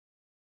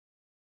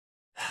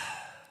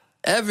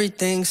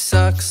Everything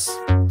sucks.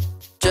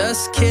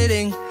 Just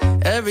kidding,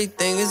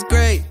 everything is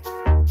great.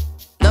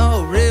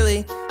 No,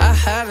 really, I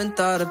haven't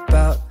thought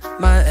about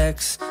my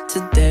ex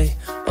today.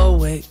 Oh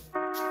wait,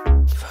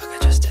 fuck, I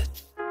just did.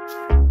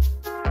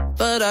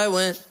 But I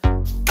went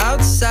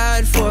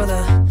outside for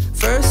the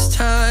first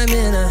time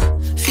in a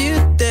few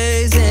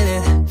days, and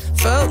it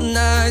felt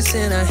nice,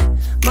 and I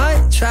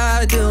might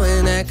try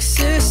doing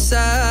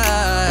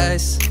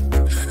exercise.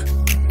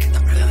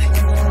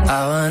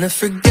 I wanna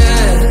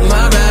forget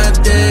my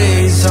bad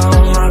days,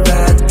 all my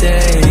bad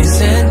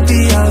days, and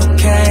be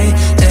okay,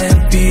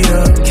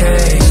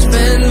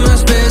 Spend my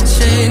spare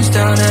change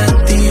down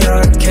at the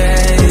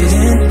arcade,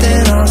 and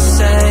then I'll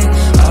say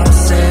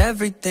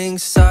everything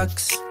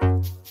sucks.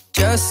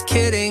 Just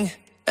kidding,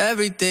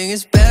 everything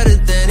is better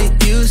than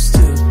it used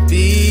to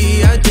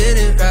be. I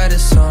didn't write a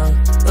song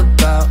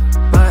about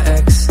my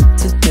ex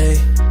today.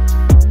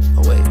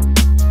 Oh wait,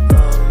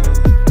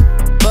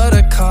 but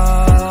I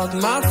called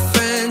my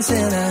friends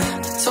and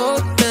I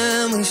told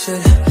them we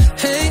should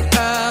hang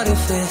out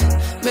if it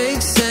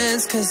makes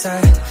sense, 'cause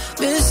I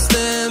miss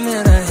them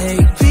and I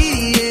hate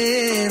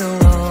being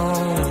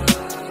alone.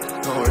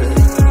 Oh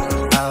really?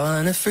 I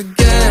wanna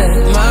forget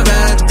my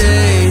bad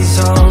days,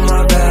 all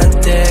my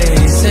bad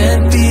days,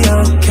 and be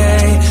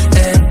okay,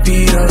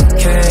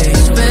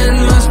 Spend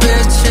my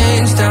spare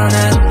change down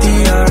at the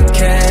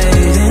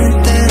arcade, and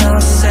then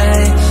I'll say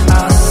I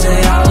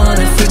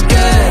wanna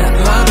forget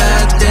my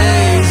bad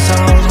days,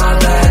 all my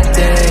bad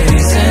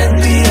days, and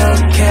be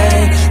okay,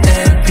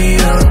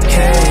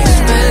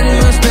 Spend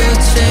my spare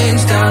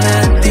change down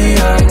at the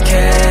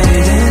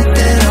arcade, and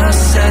then I'll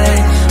say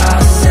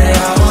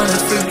I wanna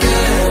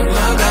forget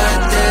my bad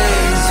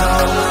days,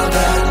 all my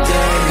bad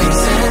days,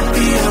 and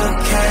be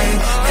okay,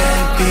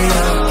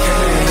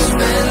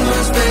 Spend my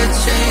spare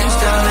change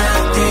down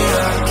at the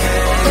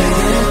arcade,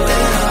 and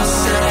then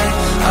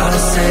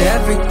I'll say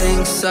everything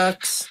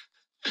sucks.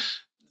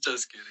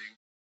 Just kidding.